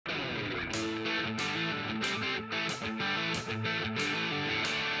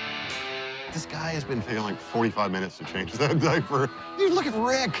This guy has been taking like 45 minutes to change that diaper. Dude, look at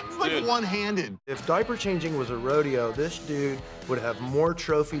Rick. He's like one-handed. If diaper changing was a rodeo, this dude would have more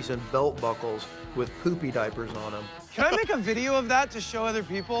trophies and belt buckles with poopy diapers on them. Can I make a video of that to show other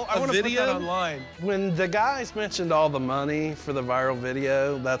people? I want to put that online. When the guys mentioned all the money for the viral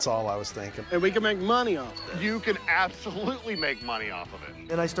video, that's all I was thinking. And we can make money off that. You can absolutely make money off of it.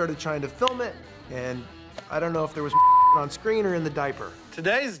 And I started trying to film it, and I don't know if there was on screen or in the diaper.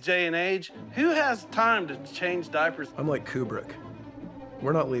 Today's day and age, who has time to change diapers? I'm like Kubrick.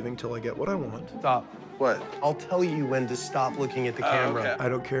 We're not leaving till I get what I want. Stop. What? I'll tell you when to stop looking at the camera. Okay. I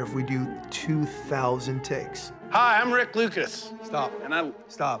don't care if we do 2,000 takes. Hi, I'm Rick Lucas. Stop. And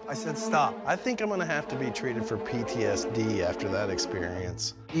Stop. I said stop. I think I'm gonna have to be treated for PTSD after that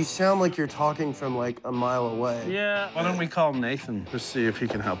experience. You sound like you're talking from like a mile away. Yeah. Why don't we call Nathan to see if he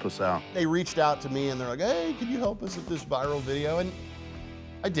can help us out? They reached out to me and they're like, hey, can you help us with this viral video? And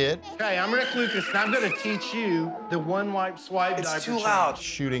I did. Hey, I'm Rick Lucas, and I'm gonna teach you the one-wipe swipe diaper It's too challenge. loud.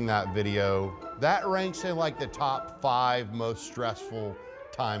 Shooting that video, that ranks in like the top 5 most stressful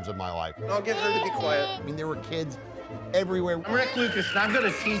times of my life. I'll get her to be quiet. I mean, there were kids everywhere. I'm Rick Lucas, and I'm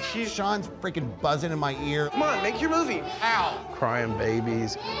gonna teach you. Sean's freaking buzzing in my ear. Come on, make your movie. Ow! Crying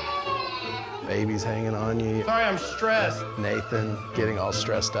babies, babies hanging on you. Sorry, I'm stressed. Nathan getting all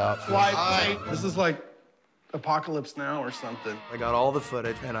stressed out. Swipe. This is like Apocalypse Now or something. I got all the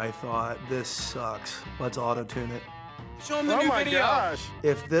footage, and I thought, this sucks. Let's auto-tune it. Show him the new video. Gosh.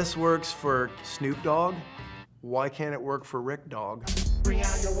 If this works for Snoop Dogg, why can't it work for Rick Dogg?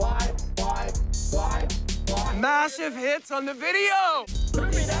 Massive hits on the video.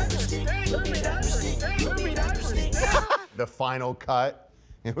 The final cut,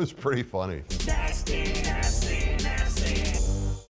 it was pretty funny. Nasty.